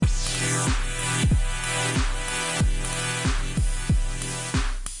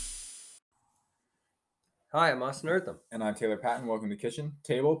Hi, I'm Austin Eartham. And I'm Taylor Patton. Welcome to Kitchen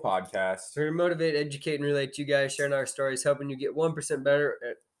Table Podcast. We're here to motivate, educate, and relate to you guys, sharing our stories, helping you get 1% better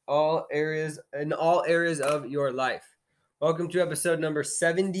at all areas of your life. Welcome to episode number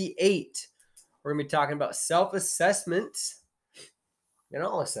 78. We're gonna be talking about self-assessments and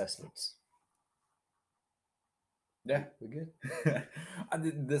all assessments. Yeah, we good?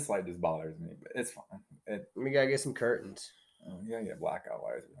 This light just bothers me, but it's fine. We gotta get some curtains. You gotta get blackout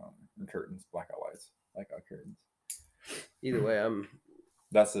lights at home. Curtains, blackout lights, blackout curtains. Either way,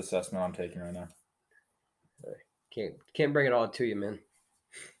 That's the assessment I'm taking right now. Can't bring it all to you, man.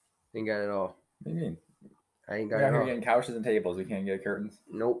 Ain't got it all. What do you mean? I ain't got We're it out here all. getting couches and tables. We can't get curtains.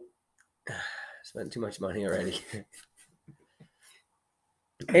 Nope. Spent too much money already.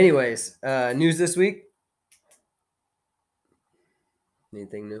 Anyways, news this week.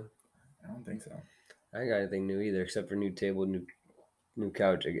 Anything new? I don't think so. I ain't got anything new either, except for new table, new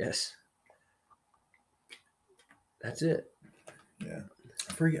couch, I guess. That's it. Yeah.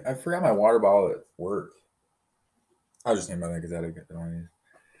 I forgot my water bottle at work. I was just thinking about that because I had to get the money.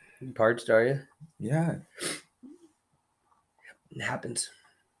 Parched, are you? Yeah. It happens.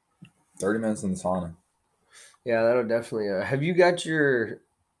 30 minutes in the sauna. Yeah, that'll definitely. Have you got your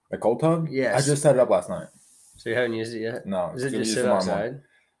A cold tub? Yes. I just set it up last night. So you haven't used it yet? No. Is it just sit outside?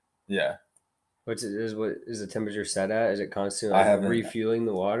 Yeah. What is the temperature set at? Is it constantly refueling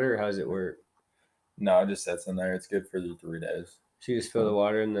the water, or how does it work? No, it just sits in there. It's good for 3 days. So you just fill the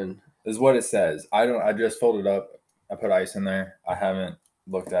water and then. This is what it says. I just filled it up. I put ice in there. I haven't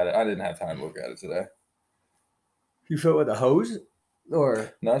looked at it. I didn't have time to look at it today. You fill it with a hose,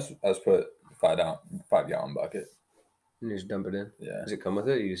 or no? I just put 5-gallon bucket. And you just dump it in. Yeah. Does it come with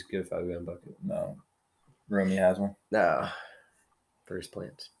it? Or you just get a 5-gallon bucket. No. Roomie has one. No. First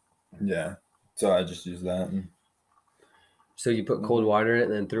plants. Yeah. So I just use that. So you put cold water in it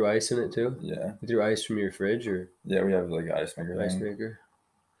and then threw ice in it too? Yeah. You threw ice from your fridge or? Yeah, we have like an ice maker. Ice maker.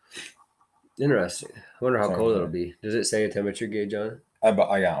 Interesting. I wonder how cold it'll be. Does it say a temperature gauge on it? I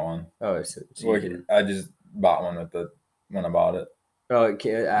got one. Oh, I just bought one when I bought it. Oh, it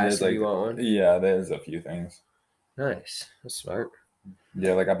can't ask if you want one? Yeah, there's a few things. Nice. That's smart.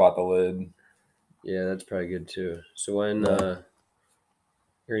 Yeah, like I bought the lid. Yeah, that's probably good too. So when you're going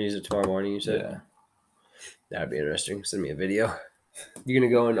to use it tomorrow morning, you said? Yeah. That'd be interesting. Send me a video. You going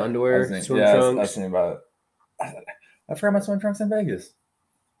to go in underwear, swim trunks? I was thinking about it. I forgot my swim trunks in Vegas.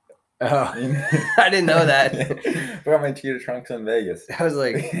 Oh, I didn't know that. I forgot my cheetah trunks in Vegas. That was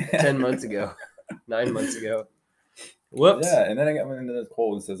like 10 months ago, 9 months ago. Whoops. Yeah, and then I got one into this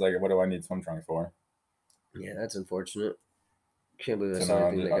cold and says like, what do I need swim trunks for? Yeah, that's unfortunate. Can't believe that's the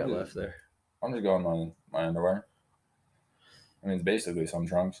only thing that got left there. I'm just going my underwear. I mean, it's basically swim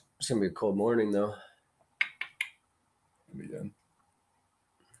trunks. It's going to be a cold morning though. It'll be good.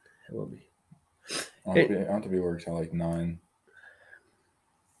 It will be. I have to be work till like 9.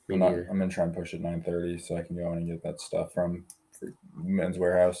 I'm going to try and push it 9:30 so I can go in and get that stuff from Men's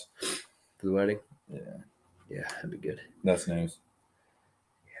Warehouse. For the wedding? Yeah. Yeah, that'd be good. That's news.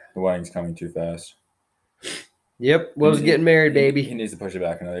 Yeah. The wedding's coming too fast. Yep. Will's getting married, baby. He needs to push it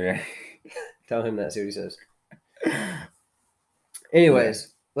back another year. Tell him that. See what he says.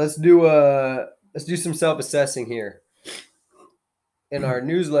 Anyways, let's do some self-assessing here. In our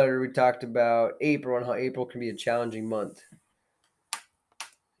newsletter, we talked about April and how April can be a challenging month.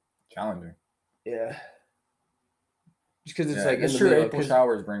 Challenging. Yeah. Just because it's it's true. April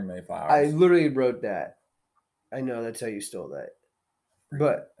showers bring May flowers. I literally wrote that. I know that's how you stole that.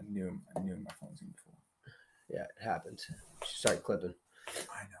 But I knew my phone's gonna be full. Yeah, it happens. Start clipping.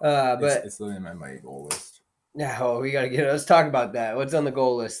 I know. But it's literally my goal list. Yeah, well, we gotta let's talk about that. What's on the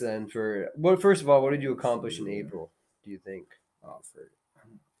goal list then? First of all, what did you accomplish in April? Do you think?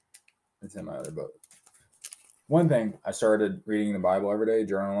 It's in my other book. One thing, I started reading the Bible every day,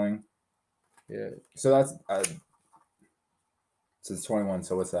 journaling. Yeah. So that's since 21.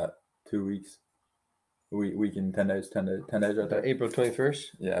 So what's that? 2 weeks. Week in 10 days. 10 days right there. April 21st.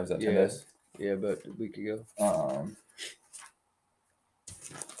 Yeah, was that 10 days? Yeah, about a week ago.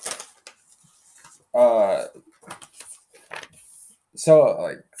 So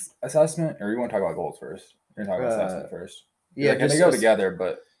like assessment, or you want to talk about goals first? You're talking about assessment first. Yeah, they go together,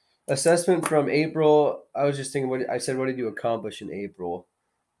 but assessment from April. I was just thinking, what did you accomplish in April?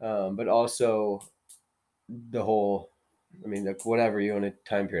 But also the whole. I mean, like whatever you want a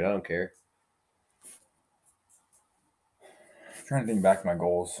time period. I don't care. I'm trying to think back to my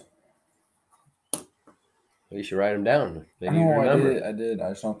goals. Well, you should write them down. Maybe you remember. I did. I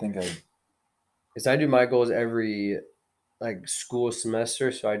just don't think I. Because I do my goals every school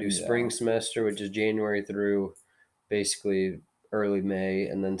semester. So I do spring semester, which is January through basically early May,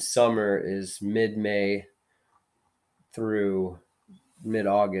 and then summer is mid-May through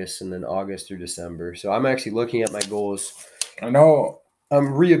mid-August and then August through December. So I'm actually looking at my goals. I know. I'm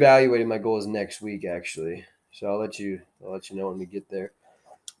reevaluating my goals next week, actually. So I'll let you know when we get there.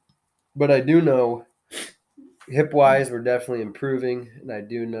 But I do know hip wise we're definitely improving, and I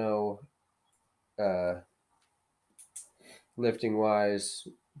do know lifting wise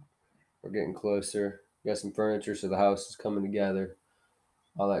we're getting closer. We got some furniture, so the house is coming together.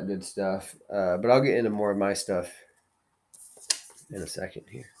 All that good stuff. But I'll get into more of my stuff in a second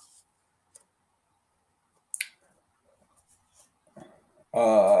here.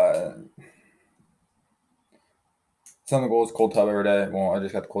 Some of the goals, cold tub every day. Well, I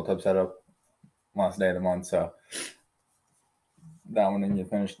just got the cold tub set up last day of the month, so that one, and you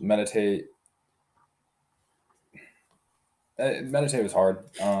finish. Meditate. Meditate was hard.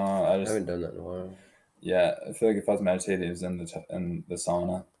 I haven't done that in a while. Yeah, I feel like if I was meditating, it was in the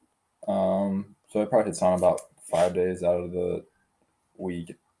sauna. So I probably hit sauna about 5 days out of the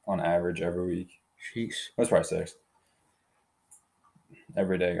week on average every week. Jeez. That's probably 6.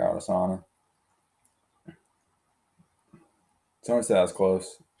 Every day got a sauna. So I would say that's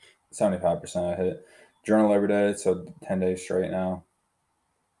close. 75% I hit. Journal every day, so 10 days straight now.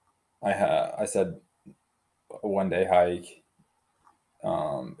 I said a 1-day hike.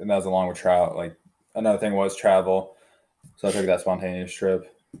 And that was along with travel. Like another thing was travel. So I took that spontaneous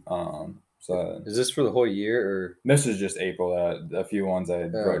trip. So is this for the whole year or this is just April? A few ones I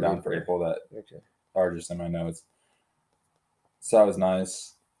wrote down for April that are just in my notes. So that was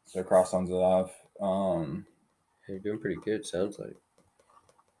nice. So cross ones it off. You're doing pretty good, sounds like.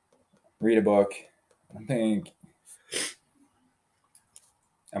 Read a book. I think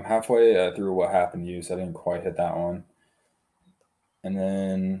I'm halfway through What Happened to You, so I didn't quite hit that one. And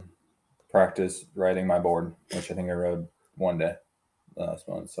then practice writing my board, which I think I wrote one day last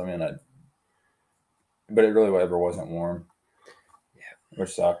month. So I mean, but it really ever wasn't warm, which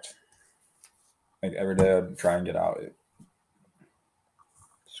sucked. Like every day I'd try and get out.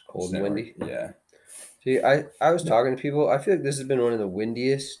 It's cold and windy. Yeah. See, I was talking to people. I feel like this has been one of the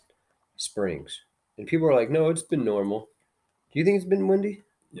windiest springs, and people are like, "No, it's been normal." Do you think it's been windy?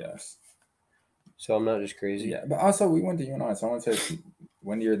 Yes. So I'm not just crazy. Yeah, but also we went to UNI, so I want to say it's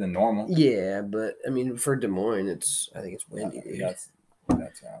windier than normal. Yeah, but I mean, for Des Moines, I think it's windy. That's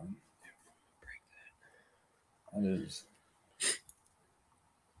valid. It is.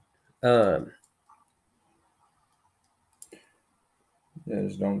 Yeah, I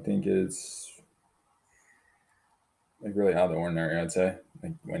just don't think it's like really out of the ordinary. I'd say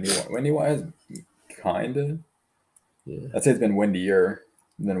like windy wise, kind of. Yeah. I'd say it's been windier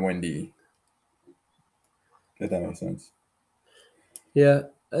than windy. If that makes sense. Yeah,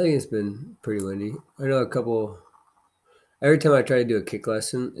 I think it's been pretty windy. I know a couple. Every time I try to do a kick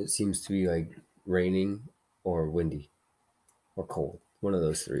lesson, it seems to be like raining or windy or cold. One of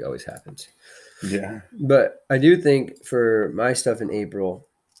those three always happens. Yeah. But I do think for my stuff in April,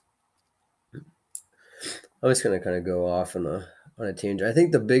 I'm just gonna kind of go off on a tangent. I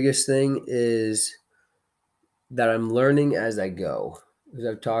think the biggest thing is that I'm learning as I go. Because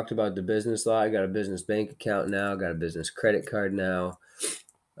I've talked about the business law. I got a business bank account now. Got a business credit card now.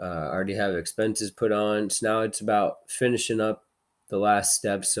 Already have expenses put on. So now it's about finishing up the last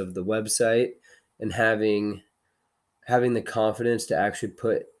steps of the website and having the confidence to actually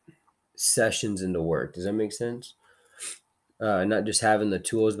put sessions into work. Does that make sense? Not just having the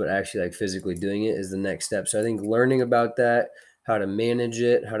tools, but actually like physically doing it is the next step. So I think learning about that, how to manage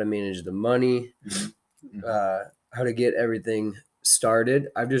it, how to manage the money, how to get everything started.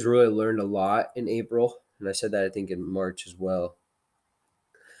 I've just really learned a lot in April. And I said that I think in March as well.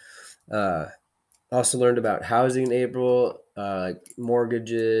 Also learned about housing in April, like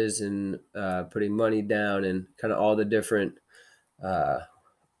mortgages and putting money down and kind of all the different,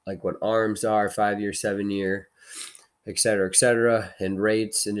 like what ARMs are, 5-year, 7-year, et cetera, and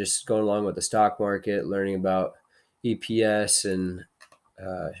rates, and just going along with the stock market, learning about EPS and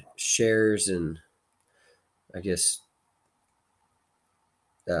shares and I guess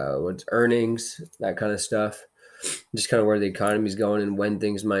what's earnings, that kind of stuff. Just kind of where the economy's going and when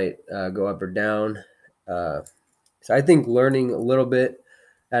things might go up or down. So I think learning a little bit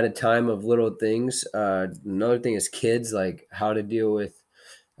at a time of little things. Another thing is kids, like how to deal with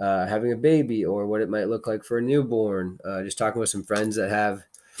having a baby or what it might look like for a newborn. Just talking with some friends that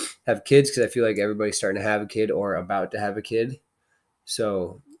have kids, because I feel like everybody's starting to have a kid or about to have a kid.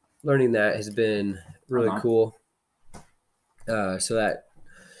 So learning that has been really cool. So that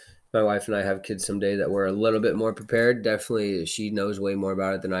my wife and I have kids someday that we're a little bit more prepared. Definitely she knows way more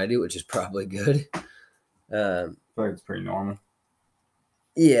about it than I do, which is probably good. I feel like it's pretty normal.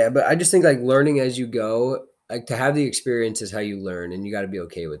 Yeah, but I just think like learning as you go, like to have the experience is how you learn, and you got to be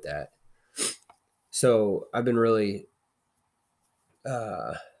okay with that. So I've been really,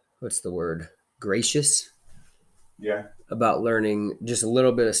 what's the word? Gracious. Yeah. About learning just a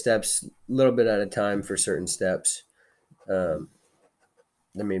little bit of steps, a little bit at a time for certain steps. That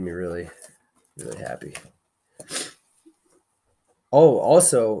made me really, really happy. Oh,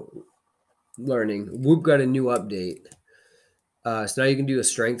 also learning. Whoop got a new update. So now you can do a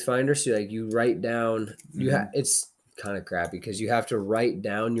strength finder. So like you write down, it's kind of crappy because you have to write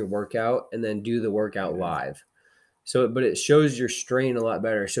down your workout and then do the workout live. So, but it shows your strain a lot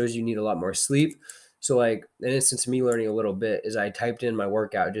better. It shows you need a lot more sleep. So like an instance of me learning a little bit is I typed in my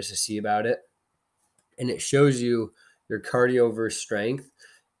workout just to see about it. And it shows you your cardio versus strength.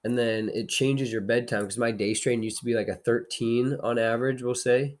 And then it changes your bedtime because my day strain used to be like a 13 on average, we'll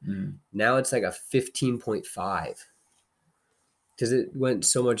say. Now it's like a 15.5 because it went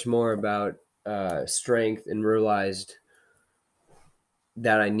so much more about strength and realized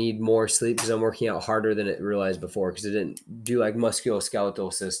that I need more sleep because I'm working out harder than it realized before because it didn't do like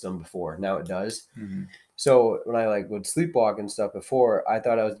musculoskeletal system before. Now it does. So when I like would sleepwalk and stuff before, I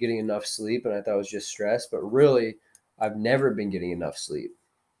thought I was getting enough sleep and I thought it was just stress, but really I've never been getting enough sleep.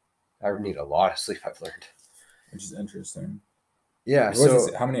 I need a lot of sleep, I've learned. Which is interesting. Yeah.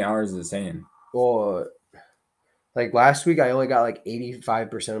 How many hours is it saying? Well, like last week, I only got like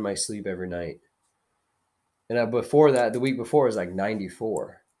 85% of my sleep every night. And before that, the week before was like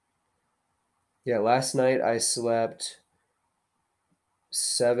 94. Yeah, last night I slept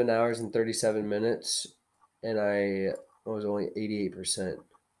 7 hours and 37 minutes and I was only 88%.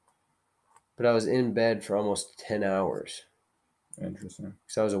 But I was in bed for almost 10 hours. Interesting.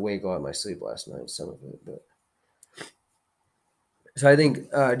 So I was awake a lot of my sleep last night, some of it. But so I think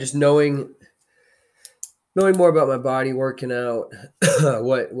just knowing more about my body, working out,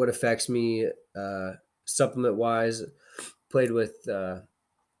 what affects me, supplement wise, played with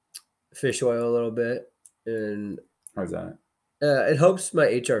fish oil a little bit, and how's that? It helps my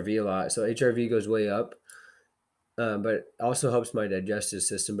HRV a lot. So HRV goes way up, but it also helps my digestive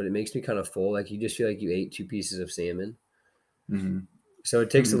system. But it makes me kind of full. Like you just feel like you ate 2 pieces of salmon. So it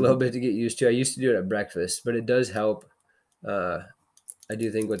takes a little bit to get used to. I used to do it at breakfast, but it does help. I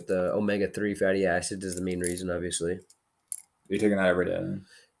do think with the omega-3 fatty acids is the main reason, obviously. Are you taking that every day then?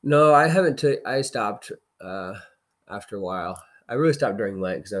 No, I haven't. I stopped after a while. I really stopped during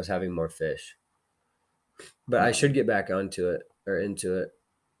Lent because I was having more fish. But I should get back onto it or into it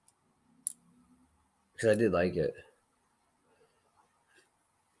because I did like it.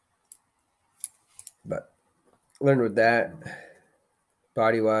 But learned with that,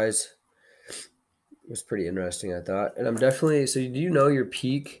 body-wise, was pretty interesting, I thought. And I'm definitely, so do you know your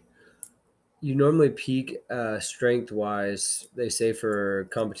peak? You normally peak strength-wise, they say for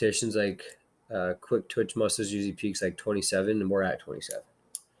competitions like quick twitch muscles usually peaks like 27, and we're at 27.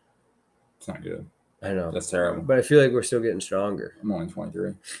 It's not good. I know. That's terrible. But I feel like we're still getting stronger. I'm only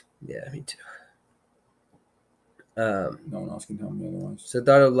 23. Yeah, me too. No one else can tell me otherwise. So I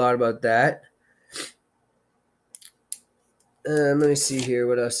thought a lot about that. Let me see here.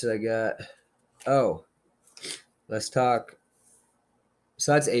 What else did I got? Oh, let's talk.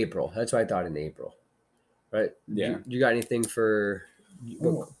 So that's April. That's what I thought in April, right? Yeah. You got anything for?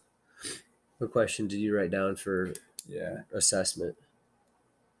 What question did you write down for? Yeah. Assessment.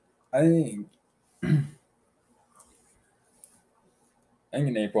 I think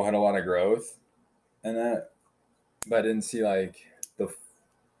in April had a lot of growth, and that, but I didn't see like the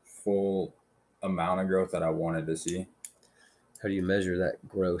full amount of growth that I wanted to see. How do you measure that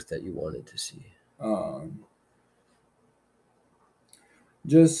growth that you wanted to see?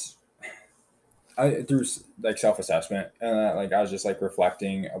 Just through like self-assessment, and like I was just like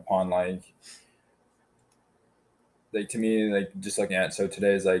reflecting upon like to me, like just looking at, so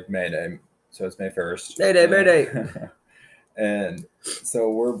today is like May Day, so it's May 1st. May Day. And so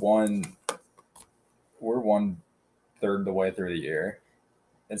we're one third the way through the year.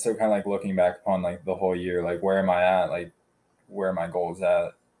 And so kind of like looking back upon like the whole year, like where am I at? Like where are my goals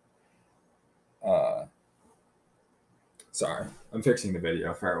at? Sorry, I'm fixing the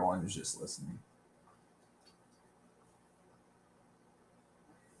video for everyone who's just listening.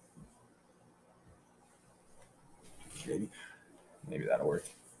 Maybe that'll work.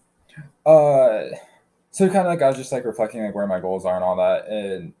 So kind of like I was just like reflecting like where my goals are and all that,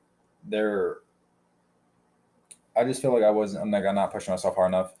 and I just feel like I'm not pushing myself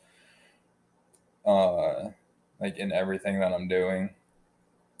hard enough. Like in everything that I'm doing,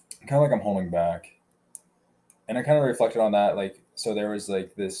 kind of like I'm holding back. And I kind of reflected on that. Like, so there was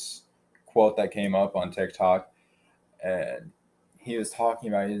like this quote that came up on TikTok, and he was talking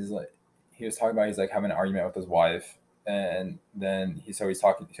about, he he was talking about he's like having an argument with his wife, and then he's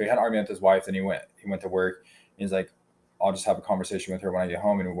talking. So he had an argument with his wife. Then he went to work. He's like, I'll just have a conversation with her when I get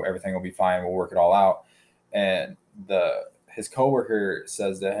home, and everything will be fine. We'll work it all out. And his coworker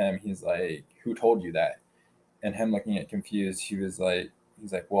says to him, he's like, "Who told you that?" And him looking at confused, he's like,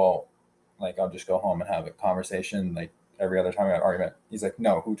 "Well, like I'll just go home and have a conversation like every other time we have an argument." He's like,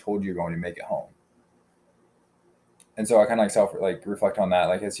 "No, who told you you're going to make it home?" And so I kind of like reflect on that.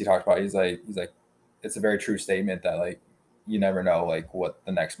 Like as he talked about, he's like, it's a very true statement that like you never know like what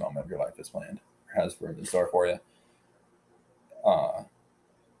the next moment of your life is planned or has in store for you.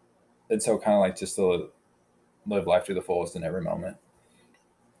 And so kind of like just to live life to the fullest in every moment.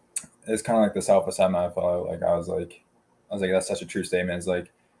 It's kind of like the self-assessment I felt like I was like that's such a true statement. It's like,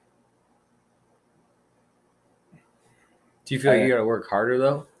 do you feel like you gotta work harder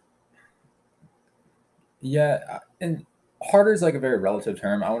though? Yeah, and harder is like a very relative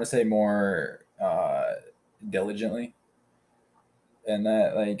term. I want to say more diligently. And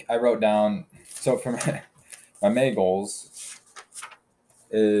that like I wrote down, so for my May goals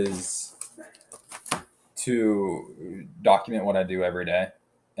is to document what I do every day,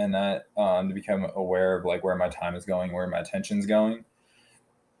 and that to become aware of like where my time is going, where my attention's going.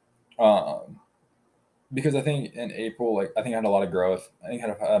 Because I think in April, like I think I had a lot of growth. I think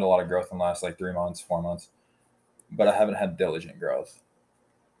I've had a lot of growth in the last like 3 months, 4 months, but I haven't had diligent growth.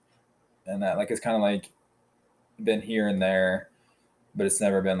 And that like it's kind of like been here and there, but it's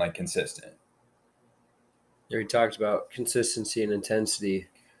never been like consistent. Yeah, we talked about consistency and intensity.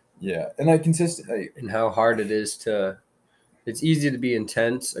 Yeah, and like consistent, like, and how hard it is to. It's easy to be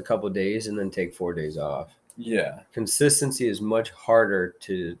intense a couple of days and then take 4 days off. Yeah, consistency is much harder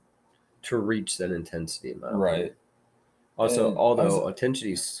to reach than intensity, in my opinion. Right. Also, And although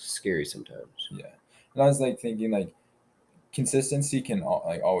intensity is scary sometimes. Yeah, and I was like thinking like consistency can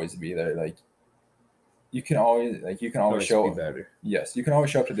like always be there. Like you can always show be better. Yes, you can always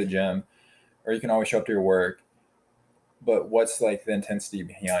show up to the gym, or you can always show up to your work. But what's like the intensity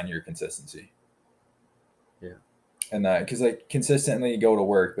behind your consistency? Yeah, and that because like consistently go to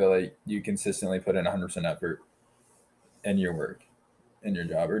work, but like you consistently put in 100% effort in your work, in your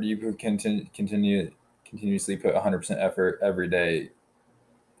job, or do you continuously put 100% effort every day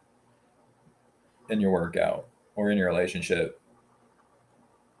in your workout or in your relationship?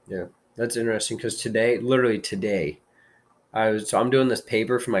 Yeah, that's interesting because literally today, I'm doing this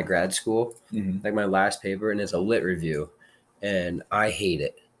paper for my grad school, like my last paper, and it's a lit review, and I hate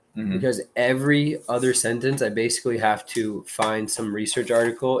it because every other sentence I basically have to find some research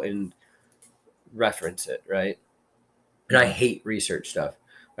article and reference it, right? And I hate research stuff.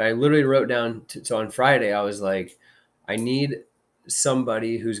 But I literally wrote down, so on Friday, I was like, I need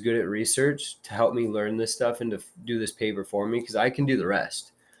somebody who's good at research to help me learn this stuff and to do this paper for me because I can do the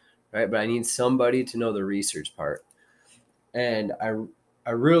rest, right? But I need somebody to know the research part. And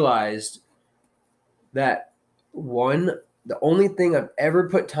I realized that the only thing I've ever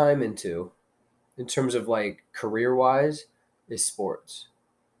put time into in terms of like career-wise is sports,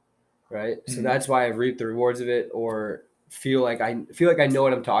 right? So that's why I've reaped the rewards of it, or feel like I know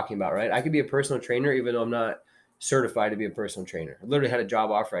what I'm talking about, right? I could be a personal trainer even though I'm not certified to be a personal trainer. I literally had a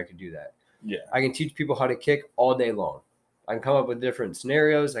job offer, I could do that. Yeah. I can teach people how to kick all day long. I can come up with different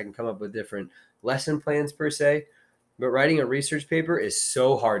scenarios. I can come up with different lesson plans per se. But writing a research paper is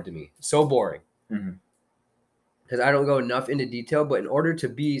so hard to me, so boring. Because I don't go enough into detail. But in order to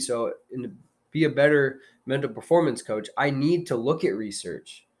be a better mental performance coach, I need to look at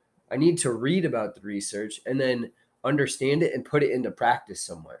research. I need to read about the research and then understand it and put it into practice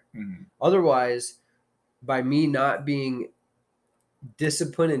somewhere. Otherwise, by me not being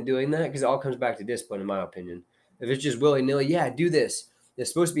disciplined in doing that, because it all comes back to discipline, in my opinion. If it's just willy-nilly, yeah, do this. It's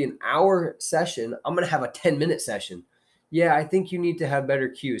supposed to be an hour session. I'm going to have a 10-minute session. Yeah, I think you need to have better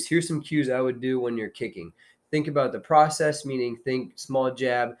cues. Here's some cues I would do when you're kicking. Think about the process, meaning think small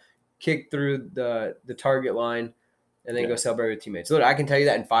jab, kick through the target line, and then go celebrate with teammates. Look, I can tell you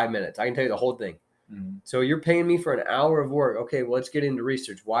that in 5 minutes. I can tell you the whole thing. So you're paying me for an hour of work. Okay, well, let's get into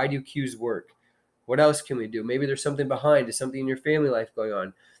research. Why do cues work? What else can we do? Maybe there's something behind. Is something in your family life going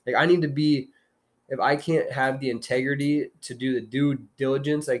on? Like I need to be, if I can't have the integrity to do the due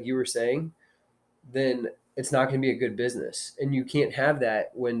diligence, like you were saying, then it's not going to be a good business. And you can't have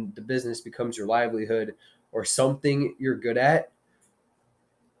that when the business becomes your livelihood or something you're good at,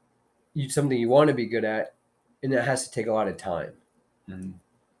 something you want to be good at, and that has to take a lot of time.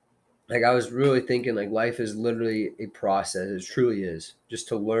 Like I was really thinking like life is literally a process. It truly is, just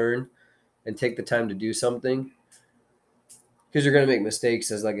to learn and take the time to do something, because you're going to make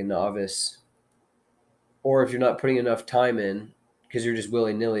mistakes as like a novice, or if you're not putting enough time in because you're just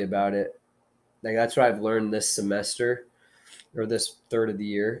willy-nilly about it, Like that's what I've learned this semester or this third of the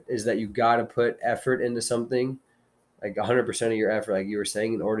year is that you got to put effort into something, like 100% of your effort, like you were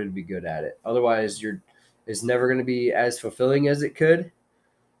saying, in order to be good at it. Otherwise, it's never going to be as fulfilling as it could,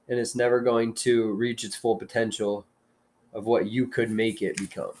 and it's never going to reach its full potential of what you could make it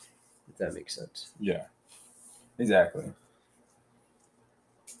become, if that makes sense. Yeah, exactly.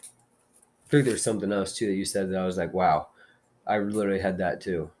 I think there's something else too that you said that I was like, wow, I literally had that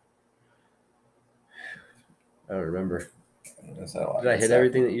too. I don't remember. Did I hit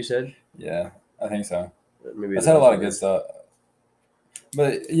everything that you said? Yeah, I think so. Maybe I said a lot of good stuff.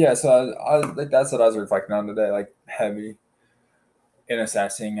 But yeah, so I like that's what I was reflecting on today, like heavy in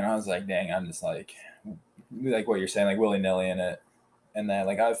assessing, and I was like, dang, I'm just like what you're saying, like willy nilly in it, and then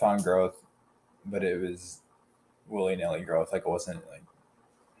like I found growth, but it was willy nilly growth, like it wasn't like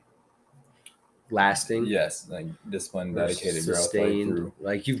lasting. Yes, like disciplined, dedicated sustained, growth.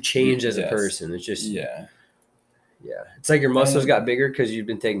 Like you've changed as a person. It's just yeah. It's like your muscles got bigger because you've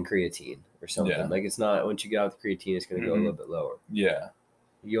been taking creatine or something. Yeah. Like it's not once you get out the creatine, it's going to go a little bit lower. Yeah.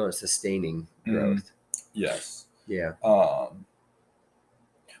 You want sustaining growth. Yes. Yeah. But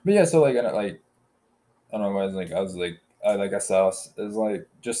yeah, so like I don't know, I saw it was like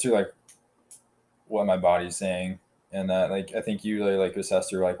just through like what my body's saying, and that like I think you really like assess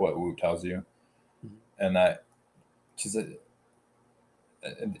through like what Whoop tells you, and that because at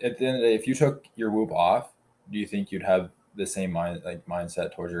the end of the day, if you took your Whoop off, do you think you'd have the same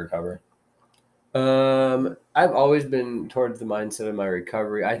mindset towards your recovery? I've always been towards the mindset of my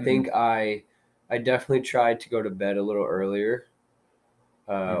recovery. I think I definitely tried to go to bed a little earlier,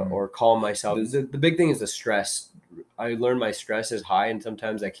 or calm myself. The big thing is the stress. I learned my stress is high, and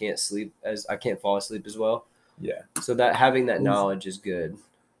sometimes I can't fall asleep as well. Yeah. So that having that knowledge is good.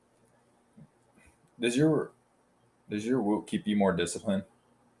 Does your Whoop keep you more disciplined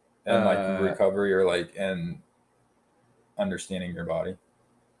and like recovery or like and understanding your body?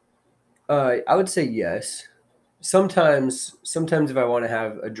 I would say yes. Sometimes if I want to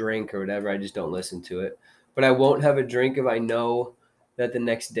have a drink or whatever, I just don't listen to it. But I won't have a drink if I know that the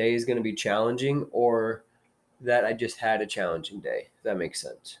next day is going to be challenging or that I just had a challenging day. If that makes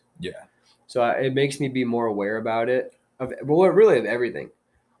sense. Yeah. So it makes me be more aware about it, of everything.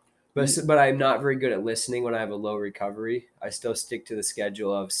 But I'm not very good at listening when I have a low recovery. I still stick to the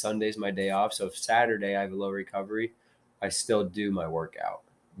schedule of Sunday's my day off. So if Saturday I have a low recovery, I still do my workout.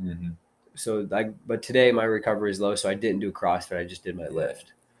 Mm-hmm. So but today my recovery is low, so I didn't do CrossFit. I just did my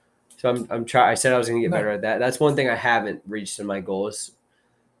lift. So I'm trying. I said I was going to get better at that. That's one thing I haven't reached in my goals.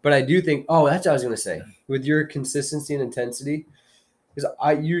 But I do think, that's what I was going to say. With your consistency and intensity, because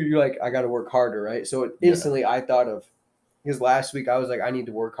you're like, I got to work harder, right? So instantly I thought of, because last week I was like, I need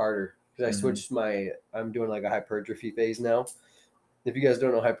to work harder because I switched I'm doing like a hypertrophy phase now. If you guys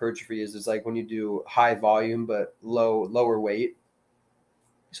don't know what hypertrophy is, it's like when you do high volume but lower weight.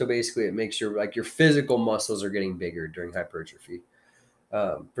 So basically it makes your physical muscles are getting bigger during hypertrophy.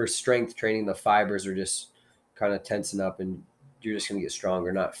 For strength training, the fibers are just kind of tensing up and you're just going to get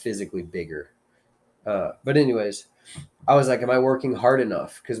stronger, not physically bigger. But anyways, I was like, am I working hard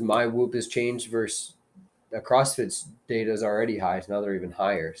enough? Because my Whoop has changed versus CrossFit's data is already high. So now they're even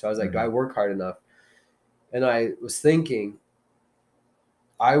higher. So I was like, do I work hard enough? And I was thinking,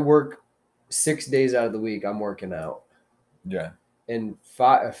 I work 6 days out of the week. I'm working out. Yeah. And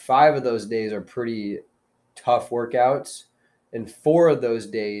five of those days are pretty tough workouts. And 4 of those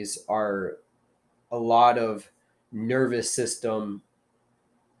days are a lot of nervous system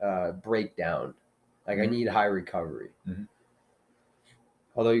breakdown. Like I need high recovery. Mm-hmm.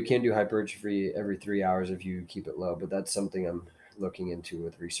 Although you can do hypertrophy every 3 hours if you keep it low, but that's something I'm looking into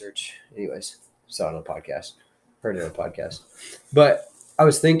with research. Anyways, saw it on a podcast, heard it on a podcast. But I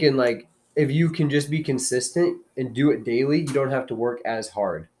was thinking, like, if you can just be consistent and do it daily, you don't have to work as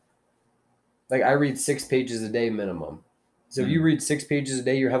hard. Like I read 6 pages a day minimum. So if you read 6 pages a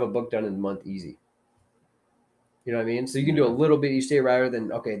day, you have a book done in a month easy. You know what I mean? So you can do a little bit each day rather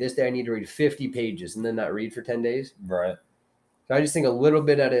than, okay, this day I need to read 50 pages and then not read for 10 days. Right. So I just think a little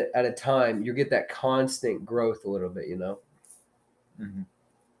bit at a time, you get that constant growth a little bit, you know? Mm-hmm.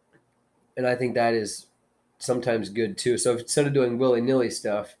 And I think that is sometimes good too. So instead of doing willy-nilly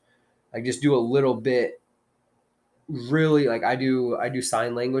stuff, like just do a little bit really, like I do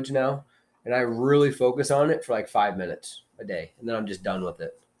sign language now and I really focus on it for like 5 minutes a day and then I'm just done with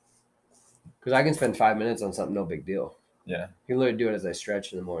it. Because I can spend 5 minutes on something, no big deal. Yeah. You can literally do it as I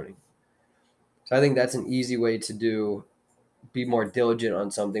stretch in the morning. So I think that's an easy way to be more diligent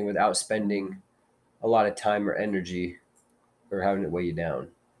on something without spending a lot of time or energy or having it weigh you down.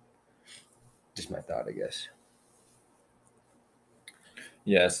 Just my thought, I guess.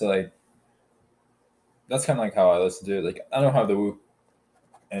 Yeah, so like that's kind of like how I listen to it. Like I don't have the Whoop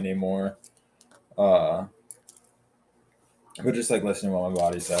anymore, but just like listening to what my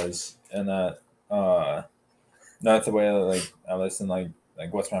body says, and that's the way that, like I listen. Like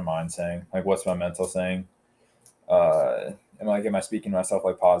what's my mind saying? Like what's my mental saying? Am I speaking to myself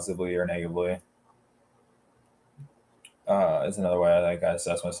like positively or negatively? Is another way I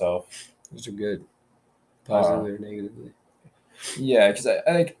assess myself. Those are good, positively or negatively. Yeah, because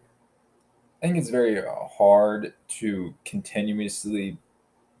I think it's very hard to continuously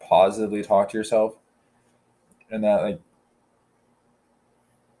positively talk to yourself, and that like.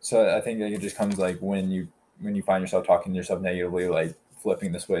 So I think like it just comes like when you find yourself talking to yourself negatively, like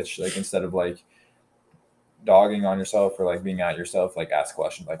flipping the switch, like instead of like dogging on yourself or like being at yourself, like ask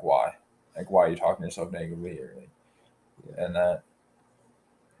questions like why are you talking to yourself negatively or like, and that.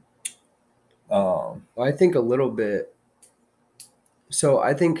 I think a little bit. So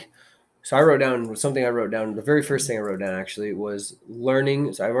I wrote down something I wrote down. The very first thing I wrote down actually was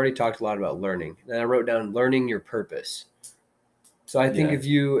learning. So I've already talked a lot about learning, and I wrote down learning your purpose. So I think if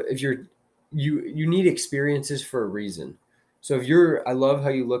you need experiences for a reason. So I love how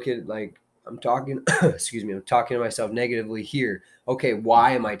you look at like I'm talking, excuse me, I'm talking to myself negatively here. Okay,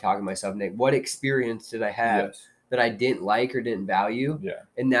 why am I talking to myself negative? What experience did I have that I didn't like or didn't value? Yeah.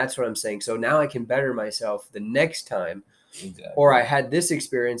 And that's what I'm saying. So now I can better myself the next time. Exactly. Or I had this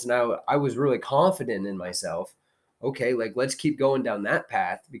experience and I was really confident in myself. Okay, like let's keep going down that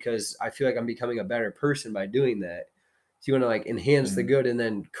path because I feel like I'm becoming a better person by doing that. So you want to like enhance the good and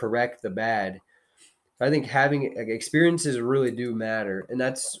then correct the bad. I think having like, experiences really do matter, and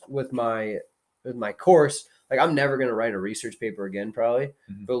that's with my course. Like I'm never going to write a research paper again, probably,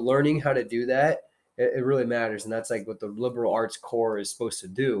 but learning how to do that, it really matters, and that's like what the liberal arts core is supposed to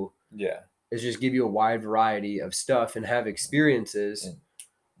do. Yeah, is just give you a wide variety of stuff and have experiences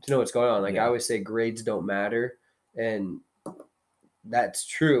to know what's going on. Like I always say, grades don't matter, and that's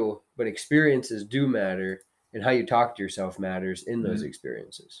true, but experiences do matter, and how you talk to yourself matters in those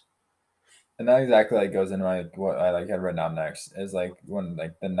experiences. And that exactly like goes into my what I like had written down next is like when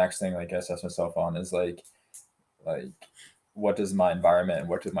like the next thing like I assess myself on is like what does my environment and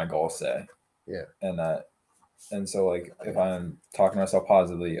what does my goals say? Yeah. And so like if I'm talking to myself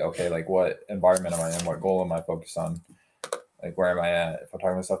positively, okay, like what environment am I in? What goal am I focused on? Like where am I at? If I'm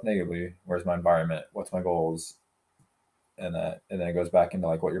talking to myself negatively, where's my environment? What's my goals? And then it goes back into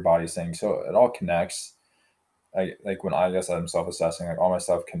like what your body's saying. So it all connects. Like when I guess I'm self-assessing, like all my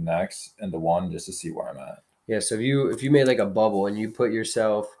stuff connects into one just to see where I'm at. Yeah. So if you made like a bubble and you put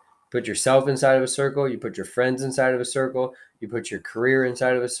yourself inside of a circle, you put your friends inside of a circle, you put your career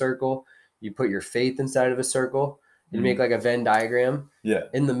inside of a circle, you put your faith inside of a circle, and make like a Venn diagram. Yeah.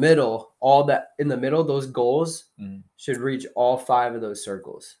 In the middle, those goals should reach all 5 of those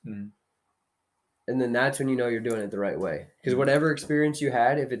circles. And then that's when you know you're doing it the right way. Because whatever experience you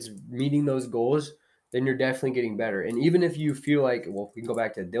had, if it's meeting those goals, then you're definitely getting better. And even if you feel like, well, we can go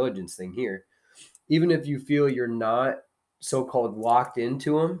back to the diligence thing here. Even if you feel you're not so-called locked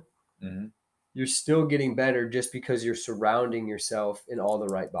into them, you're still getting better just because you're surrounding yourself in all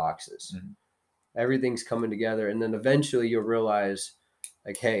the right boxes. Everything's coming together. And then eventually you'll realize,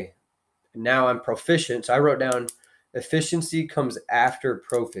 like, hey, now I'm proficient. So I wrote down efficiency comes after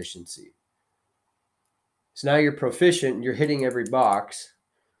proficiency. So now you're proficient, you're hitting every box.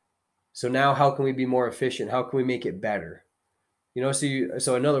 So now how can we be more efficient? How can we make it better? You know,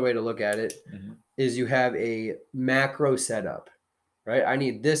 so another way to look at it is you have a macro setup, right? I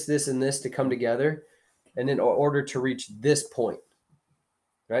need this, this, and this to come together, and in order to reach this point,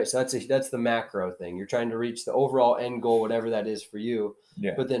 right? So that's the macro thing. You're trying to reach the overall end goal, whatever that is for you.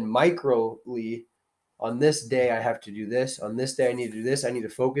 Yeah. But then microly, on this day, I have to do this. On this day, I need to do this. I need to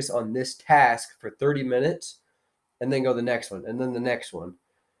focus on this task for 30 minutes and then go the next one and then the next one,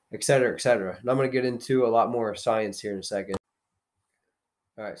 et cetera, et cetera. And I'm going to get into a lot more science here in a second.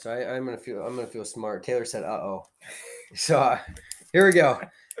 All right. So I'm going to feel smart. Taylor said, uh-oh. So here we go.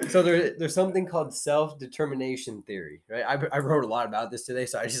 So there's something called self-determination theory, right? I wrote a lot about this today.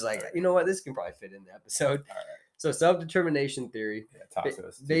 So I just like, you know what? This can probably fit in the episode. All right. So self-determination theory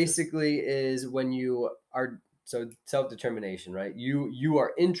basically is when you are, so self-determination, right? You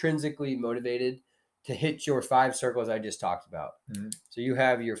are intrinsically motivated to hit your 5 circles I just talked about. So you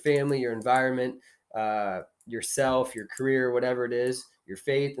have your family, your environment, yourself, your career, whatever it is, your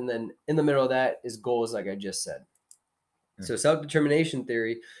faith. And then in the middle of that is goals, like I just said. So self-determination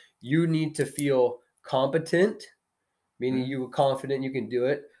theory, you need to feel competent, meaning you are confident you can do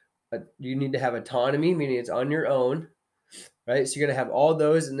it. But you need to have autonomy, meaning it's on your own, right? So you're going to have all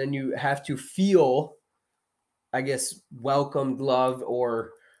those, and then you have to feel, I guess, welcomed, loved,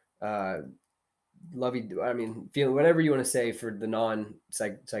 or I mean, feeling, whatever you want to say for the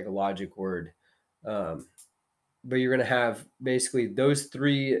non-psychologic word. But you're going to have basically those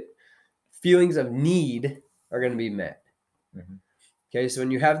three feelings of need are going to be met. Mhm. Okay, so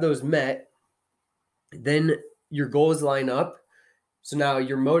when you have those met, then your goals line up. So now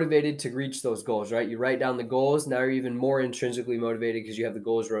you're motivated to reach those goals, right? You write down the goals. Now you're even more intrinsically motivated because you have the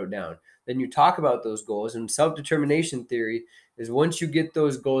goals wrote down. Then you talk about those goals. And self-determination theory is once you get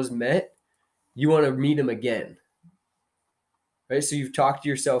those goals met, you want to meet them again. Right? So you've talked to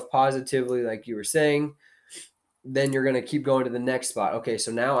yourself positively, like you were saying. Then you're going to keep going to the next spot. Okay,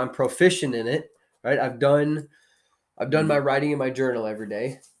 so now I'm proficient in it, right? I've done my writing in my journal every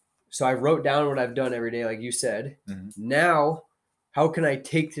day. So I wrote down what I've done every day, like you said. Now, how can I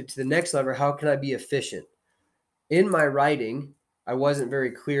take it to the next level? How can I be efficient? In my writing, I wasn't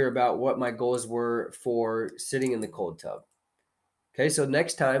very clear about what my goals were for sitting in the cold tub. Okay, so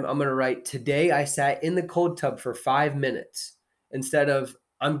next time I'm going to write, today I sat in the cold tub for 5 minutes. Instead of,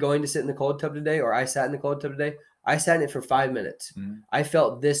 I'm going to sit in the cold tub today, or I sat in the cold tub today, I sat in it for 5 minutes. I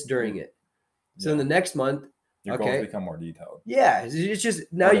felt this during it. So in the next month, your goals become more detailed. Yeah, it's just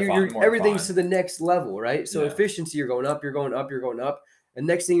now you're everything's to the next level, right? So efficiency, you're going up, you're going up, you're going up. And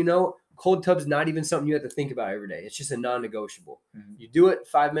next thing you know, cold tub's not even something you have to think about every day. It's just a non-negotiable. You do it,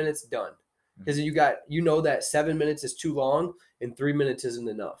 5 minutes, done. Because you know that 7 minutes is too long and 3 minutes isn't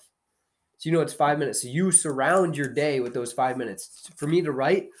enough. So you know it's 5 minutes. So you surround your day with those 5 minutes. For me to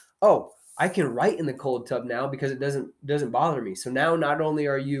write, I can write in the cold tub now because it doesn't bother me. So now not only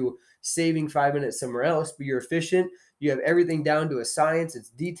are you saving 5 minutes somewhere else, but you're efficient. You have everything down to a science. It's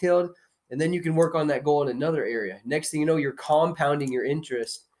detailed. And then you can work on that goal in another area. Next thing you know, you're compounding your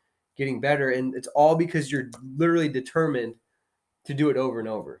interest, getting better. And it's all because you're literally determined to do it over and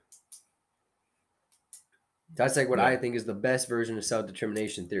over. That's like what I think is the best version of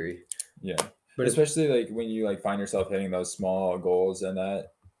self-determination theory. Yeah. But especially like when you like find yourself hitting those small goals and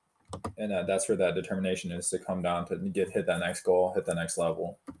that's where that determination is to come down to hit that next goal, hit the next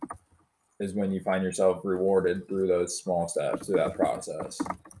level, is when you find yourself rewarded through those small steps, through that process.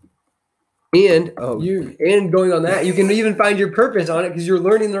 And going on that, you can even find your purpose on it because you're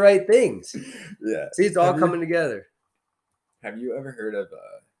learning the right things. Yeah. See, it's all coming together. Have you ever heard of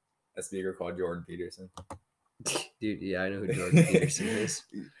a speaker called Jordan Peterson? Dude, yeah, I know who Jordan Peterson is.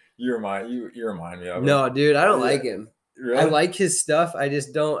 You remind me of him. No, dude, I don't like him. Really? I like his stuff. I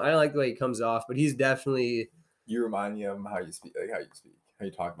don't like the way he comes off, but he's definitely. You remind me of him how you speak, how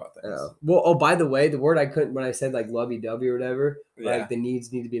you talk about things. Well, by the way, the word I couldn't, when I said like lovey-dovey or whatever, like the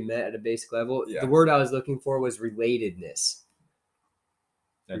needs need to be met at a basic level. The word I was looking for was relatedness.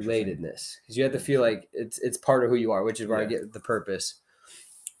 Relatedness, because you have to feel like it's part of who you are, which is where I get the purpose.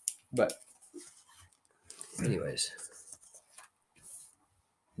 But anyways.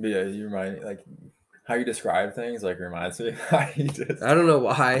 But yeah, you remind me, like how you describe things, like reminds me of how you just... I don't know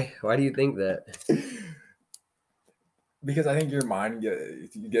why. Why do you think that? Because I think your mind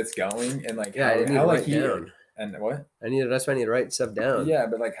gets going and like down. And what? That's why I need to write stuff down. Yeah,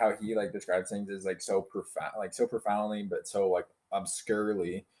 but like how he like describes things is like so profound, like so profoundly, but so like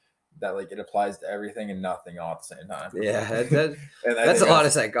obscurely that like it applies to everything and nothing all at the same time. Yeah, that's a lot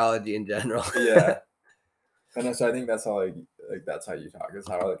of psychology in general. Yeah. And so I think that's how like that's how you talk. It's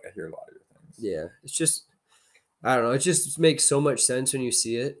how I hear a lot of your things. Yeah, it's just I don't know. It just makes so much sense when you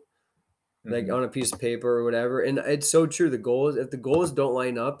see it, like on a piece of paper or whatever. And it's so true. If the goals don't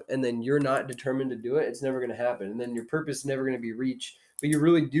line up, and then you're not determined to do it, it's never going to happen. And then your purpose is never going to be reached. But you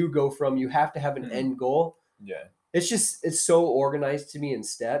really do go from you have to have an end goal. Yeah. It's so organized to me in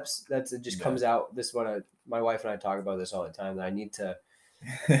steps. It just comes out. This is what my wife and I talk about this all the time. That I need to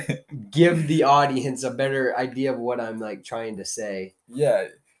give the audience a better idea of what I'm like trying to say. Yeah,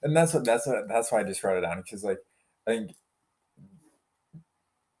 and that's why I just wrote it down, because like I think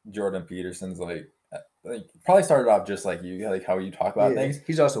Jordan Peterson's like probably started off just like you, like how you talk about things.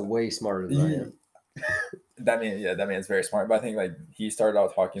 He's also way smarter than I am. That man's very smart. But I think like he started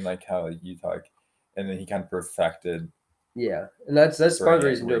out talking like how you talk, and then he kind of perfected. Yeah, and that's part of the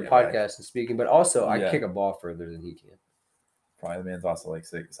reason to do a podcast and speaking. But also, I kick a ball further than he can. Probably the man's also like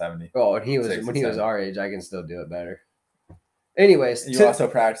 6'70". Oh, and he was our age, I can still do it better. Anyways, you also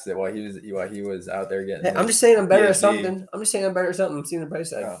practiced it while he was out there getting. Hey, I'm just saying I'm better at something. I'm seeing the bright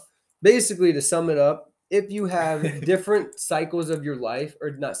side. Oh. Basically, to sum it up, if you have different cycles of your life,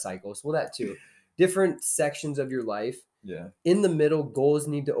 or not cycles, well, that too, different sections of your life. Yeah. In the middle, goals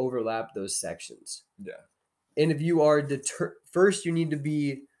need to overlap those sections. Yeah. And if you are first, you need to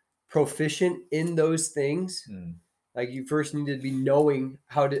be proficient in those things. Like you first need to be knowing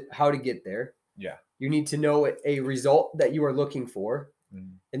how to get there. Yeah. You need to know a result that you are looking for.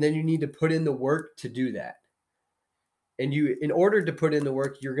 And then you need to put in the work to do that. And in order to put in the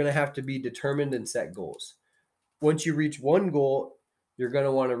work, you're going to have to be determined and set goals. Once you reach one goal, you're going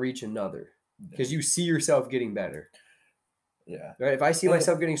to want to reach another because you see yourself getting better. Yeah. Right. If I see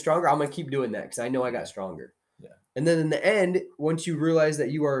myself getting stronger, I'm going to keep doing that because I know I got stronger. Yeah. And then in the end, once you realize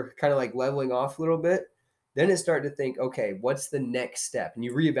that you are kind of like leveling off a little bit, then it's start to think, okay, what's the next step? And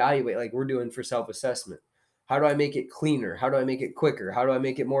you reevaluate like we're doing for self-assessment. How do I make it cleaner? How do I make it quicker? How do I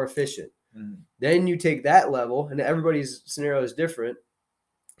make it more efficient? Then you take that level, and everybody's scenario is different.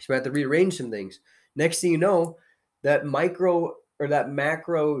 So you have to rearrange some things. Next thing you know, that micro or that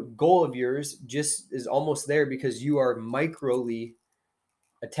macro goal of yours just is almost there because you are microly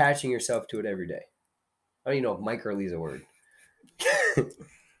attaching yourself to it every day. I don't even know if microly is a word.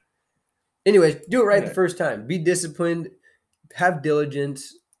 Anyways, do it right the first time. Be disciplined. Have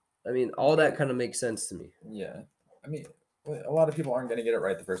diligence. I mean, all that kind of makes sense to me. Yeah. I mean, a lot of people aren't going to get it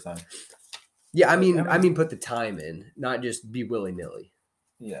right the first time. Yeah, I mean, put the time in, not just be willy-nilly.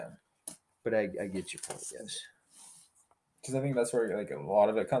 Yeah. But I get your point, yes. Because I think that's where like a lot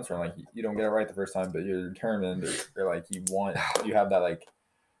of it comes from. Like you don't get it right the first time, but you're determined, or like you have that like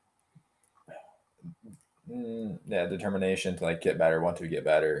determination to like get better, want to get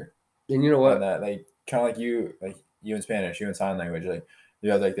better. And you know what? And that like kind of like you in Spanish, you in sign language, like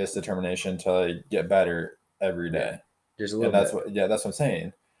you have like this determination to like get better every day. There's a little. And that's what I'm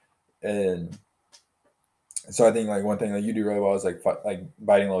saying. And so I think like one thing that you do really well is like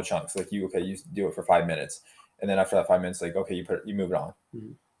biting little chunks. Like you do it for 5 minutes, and then after that 5 minutes, like okay, you move it on.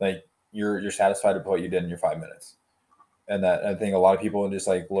 Mm-hmm. Like you're satisfied with what you did in your 5 minutes. And that I think a lot of people just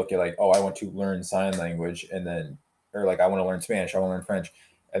like look at like, oh, I want to learn sign language, and then or like I want to learn Spanish, I want to learn French,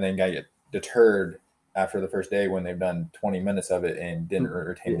 and then get deterred after the first day when they've done 20 minutes of it and didn't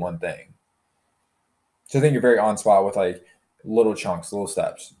retain one thing. So I think you're very on spot with like little chunks, little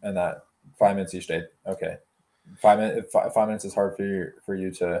steps, and that 5 minutes each day. Okay, 5 minutes. If 5 minutes is hard for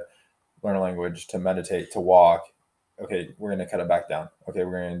you to learn a language, to meditate, to walk. Okay, we're gonna cut it back down. Okay,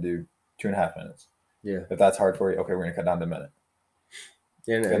 we're gonna do 2.5 minutes. Yeah. If that's hard for you, okay, we're gonna cut down to a minute.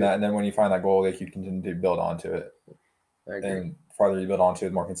 Yeah. And then when you find that goal, like you continue to build onto it. I agree. And farther you build onto it,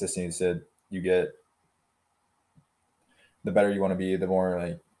 the more consistent you get. The better you want to be, the more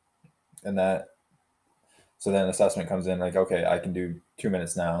like, and that. So then assessment comes in like, okay, I can do 2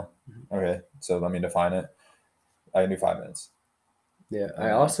 minutes now. Okay, so let me define it. I can do 5 minutes. Yeah,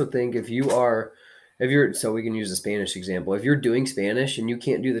 I also think if you're, so we can use the Spanish example. If you're doing Spanish and you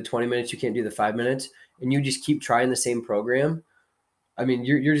can't do the 20 minutes, you can't do the 5 minutes, and you just keep trying the same program, I mean,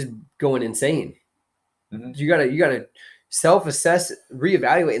 you're just going insane. Mm-hmm. You gotta self-assess,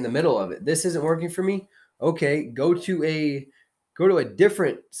 reevaluate in the middle of it. This isn't working for me. Okay, go to a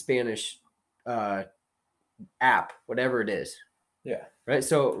different Spanish app, whatever it is. Yeah. Right.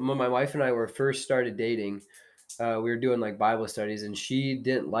 So when my wife and I were first started dating, we were doing like Bible studies, and she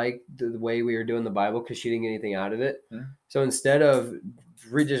didn't like the way we were doing the Bible because she didn't get anything out of it. Mm-hmm. So instead of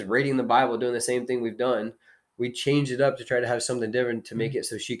just reading the Bible, doing the same thing we've done, we changed it up to try to have something different to make it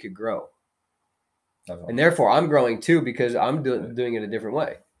so she could grow. And therefore I'm growing too because I'm doing it a different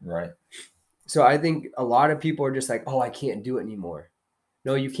way. Right. So I think a lot of people are just like, oh, I can't do it anymore.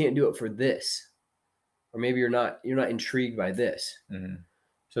 No, you can't do it for this. Or maybe you're not intrigued by this. Mm-hmm.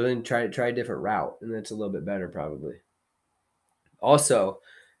 So then try a different route, and that's a little bit better probably. Also,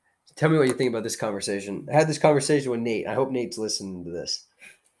 tell me what you think about this conversation. I had this conversation with Nate. I hope Nate's listening to this.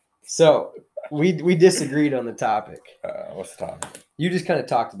 So we disagreed on the topic. What's the topic? You just kind of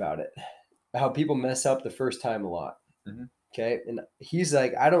talked about it, how people mess up the first time a lot. Mm-hmm. Okay, and he's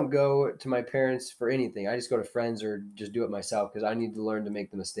like, I don't go to my parents for anything. I just go to friends or just do it myself because I need to learn to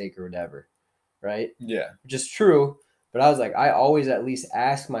make the mistake or whatever. Right? Yeah. Which is true. But I was like, I always at least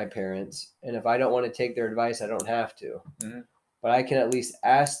ask my parents. And if I don't want to take their advice, I don't have to. Mm-hmm. But I can at least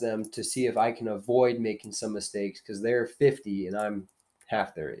ask them to see if I can avoid making some mistakes because they're 50 and I'm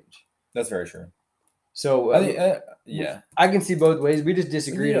half their age. That's very true. So I think, yeah, I can see both ways. We just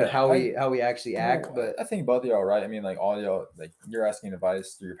disagreed on how we actually act. But I think both of y'all are right. I mean, like all y'all, like you're asking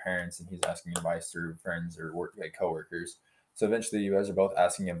advice through your parents, and he's asking advice through friends or coworkers. So eventually, you guys are both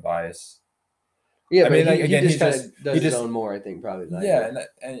asking advice. Yeah, I mean, like, again, he just kind of does his own more, I think, probably. Yeah,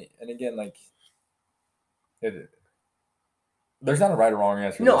 and again, like, there's not a right or wrong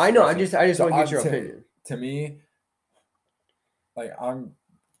answer. No, I know. I just want to get your opinion. To me, like, I'm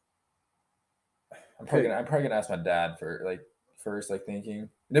probably gonna ask my dad for like first, like thinking.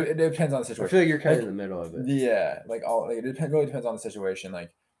 It depends on the situation. I feel like you're kind of in the middle of it. Yeah, it really depends on the situation.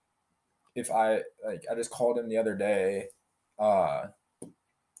 Like, if I just called him the other day,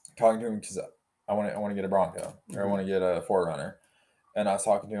 talking to him because I want to get a Bronco or I want to get a 4Runner, and I was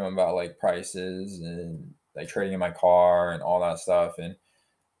talking to him about like prices and like trading in my car and all that stuff. And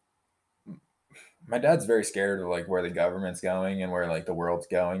my dad's very scared of like where the government's going and where like the world's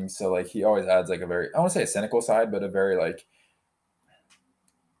going. So like he always adds like a very, I won't say a cynical side, but a very like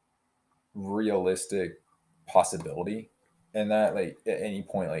realistic possibility. And that like at any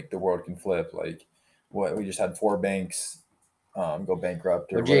point like the world can flip. Like what we just had 4 banks go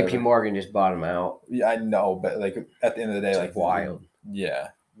bankrupt or Well, JP whatever. Morgan just bought them out. Yeah, I know, but like at the end of the day, It's like wild. Yeah,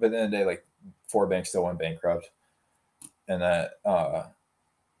 but at the end of the day, like 4 banks still went bankrupt, and that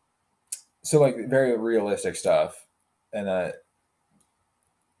so like very realistic stuff, and that.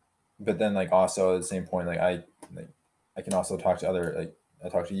 But then like also at the same point, like I can also talk to other like I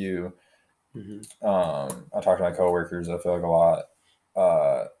talk to you. Mm-hmm. I talk to my coworkers. I feel like a lot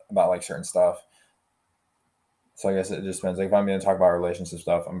about like certain stuff. So I guess it just depends. Like if I'm going to talk about relationship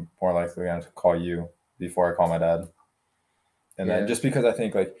stuff, I'm more likely going to call you before I call my dad. And then just because I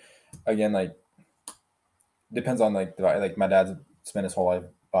think like, again, like depends on like my dad's spent his whole life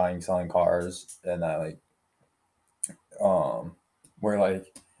buying, selling cars, and that like, where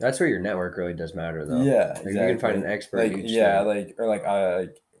like that's where your network really does matter though. Yeah, like, exactly. You can find an expert. Like in each yeah, thing. like or like I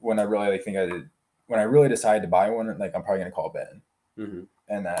like when I really like think I did when I really decide to buy one, like I'm probably going to call Ben,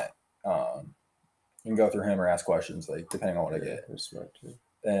 and that you can go through him or ask questions, like depending on what I get. That's smart too.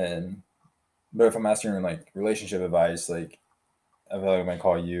 And but if I'm asking him like relationship advice, like I feel like I'm gonna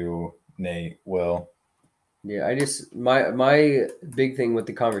call you, Nate, Will. Yeah, I just my big thing with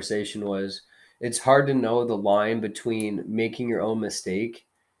the conversation was it's hard to know the line between making your own mistake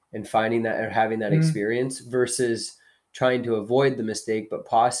and finding that or having that experience versus trying to avoid the mistake, but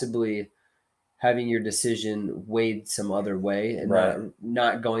possibly having your decision weighed some other way and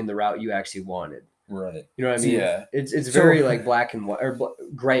not going the route you actually wanted. Right. You know what I mean? Yeah. It's very like black and white or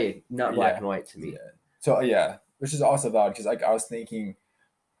gray, not black and white to me. Yeah. So yeah, which is also valid because like I was thinking.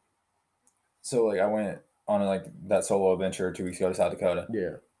 So like I went on like that solo adventure 2 weeks ago to South Dakota.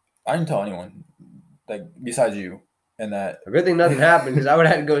 Yeah. I didn't tell anyone, like besides you, and that. A good thing nothing happened because I would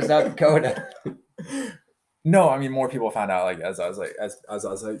have had to go to South Dakota. No, I mean more people found out like as I was like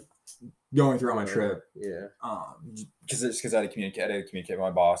going through on my trip. Yeah. Because I had to communicate with my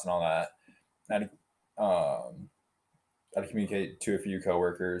boss and all that. I had to communicate to a few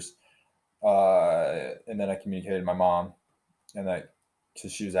coworkers, and then I communicated to my mom, and that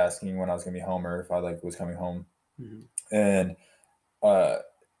because she was asking when I was gonna be home or if I like was coming home, and but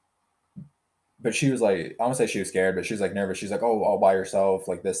she was like, I don't say she was scared, but she was like nervous. She's like, oh, all by yourself,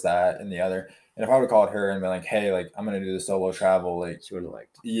 like this, that, and the other. And if I would have called her and been like, hey, like I'm gonna do the solo travel, like she wouldn't have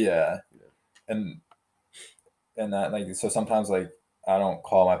liked. Yeah, and that like so sometimes like I don't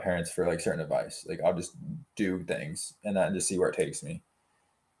call my parents for like certain advice. Like I'll just do things and that and just see where it takes me.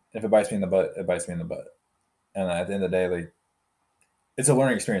 If it bites me in the butt, it bites me in the butt. And at the end of the day, like it's a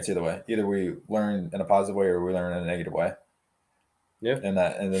learning experience either way. Either we learn in a positive way or we learn in a negative way. Yeah. And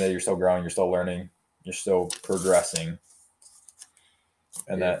that and then you're still growing, you're still learning, you're still progressing.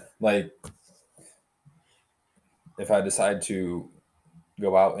 And that like if I decide to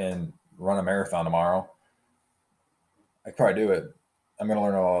go out and run a marathon tomorrow, I could probably do it. I'm gonna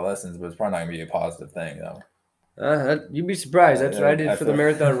learn all the lessons, but it's probably not gonna be a positive thing though. You'd be surprised. That's what I did for the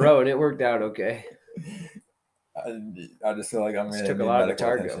marathon row, and it worked out okay. I just feel like I'm just gonna took need a lot medical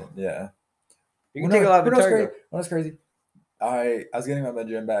of attention. Yeah, you can take a lot of Vitargo. When it's crazy, I was getting out of my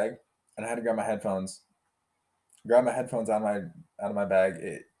gym bag and I had to grab my headphones. Grab my headphones out of my bag.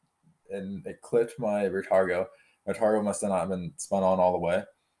 It clipped my Vitargo. My Vitargo must have not been spun on all the way,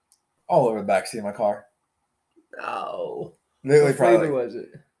 all over the backseat of my car. Oh, literally, what flavor was it?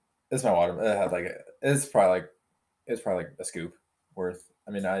 It's my water. It had like it's probably like a scoop worth.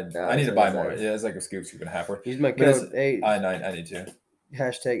 I mean, I need to buy more. Yeah, it's like a scoop and a half worth. Use my code A. I need to.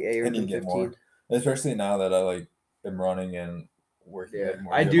 Hashtag A. I need to get more, especially now that I like am running and working. Yeah, like,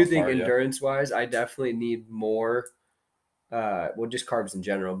 more I do think endurance wise, I definitely need more. Well, just carbs in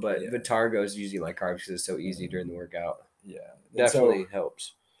general, but Vitargo is usually my carbs because it's so easy during the workout. Yeah, definitely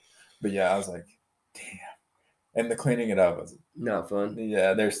helps. But yeah, I was like, damn. And the cleaning it up was not fun.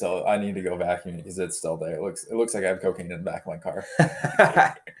 Yeah, there's still. I need to go vacuum it because it's still there. It looks like I have cocaine in the back of my car.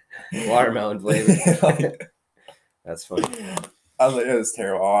 Watermelon flavor. That's funny. I was like, it was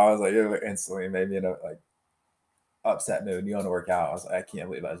terrible. I was like, it instantly made me in a like upset mood. You want to work out? I was like, I can't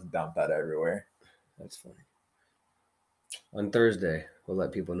believe I just dumped that everywhere. That's funny. On Thursday, we'll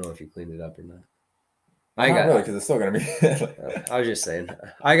let people know if you cleaned it up or not. Not really, because it's still gonna be. I was just saying,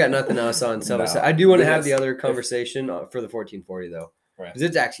 I got nothing else on self. No, I do want to have the other conversation for the 1440 though, because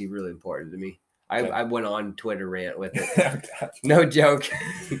it's actually really important to me. I went on Twitter rant with it. No joke.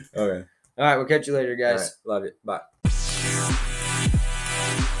 Okay. All right, we'll catch you later, guys. Right, love it. Bye.